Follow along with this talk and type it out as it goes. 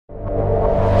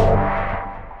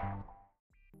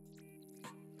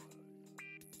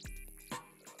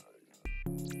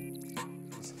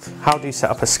how do you set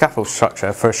up a scaffold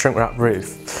structure for a shrink wrap roof?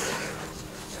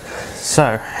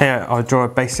 So here I'll draw a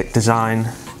basic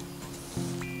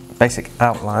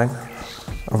outline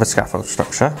of a scaffold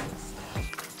structure.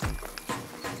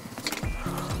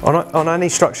 On any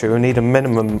structure you'll need a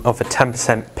minimum of a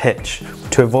 10% pitch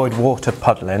to avoid water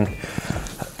puddling.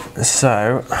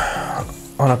 So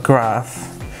on a graph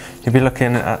you'll be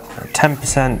looking at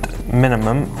 10%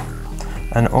 minimum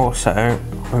and also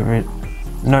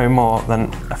no more than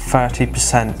a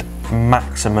 30%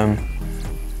 maximum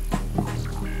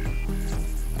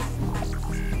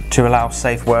to allow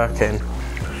safe working.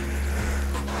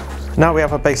 Now we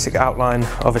have a basic outline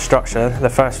of a structure. The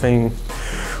first thing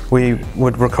we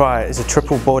would require is a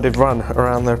triple boarded run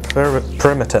around the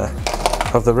perimeter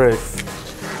of the roof.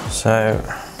 So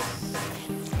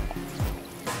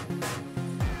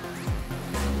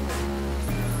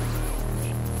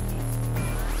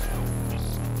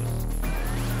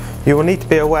you will need to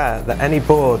be aware that any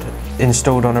board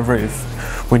installed on a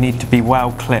roof would need to be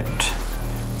well clipped.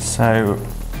 So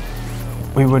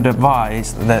we would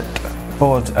advise that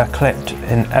boards are clipped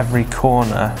in every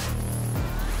corner,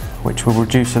 which will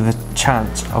reduce the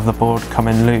chance of the board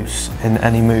coming loose in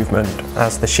any movement,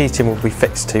 as the sheeting will be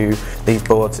fixed to these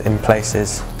boards in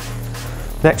places.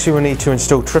 Next you will need to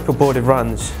install triple boarded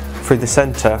runs through the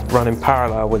centre, running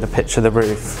parallel with the pitch of the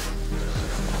roof.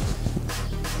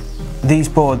 These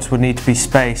boards would need to be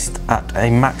spaced at a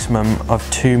maximum of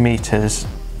 2 meters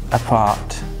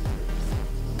apart.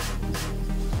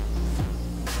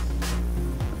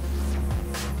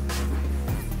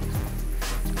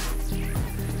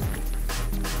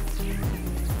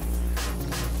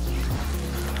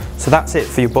 So that's it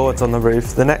for your boards on the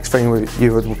roof. The next thing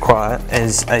you would require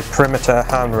is a perimeter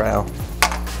handrail.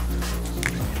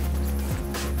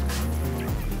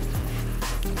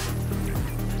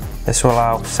 This will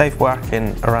allow safe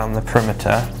working around the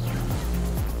perimeter,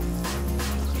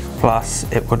 plus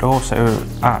it would also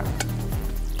act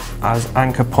as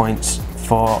anchor points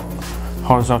for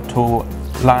horizontal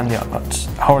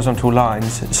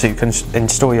lines, so you can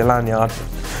install your lanyard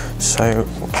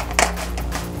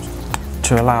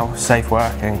to allow safe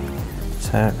working.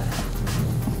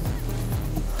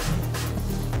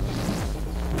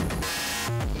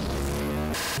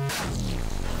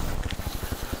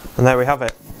 And there we have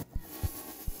it.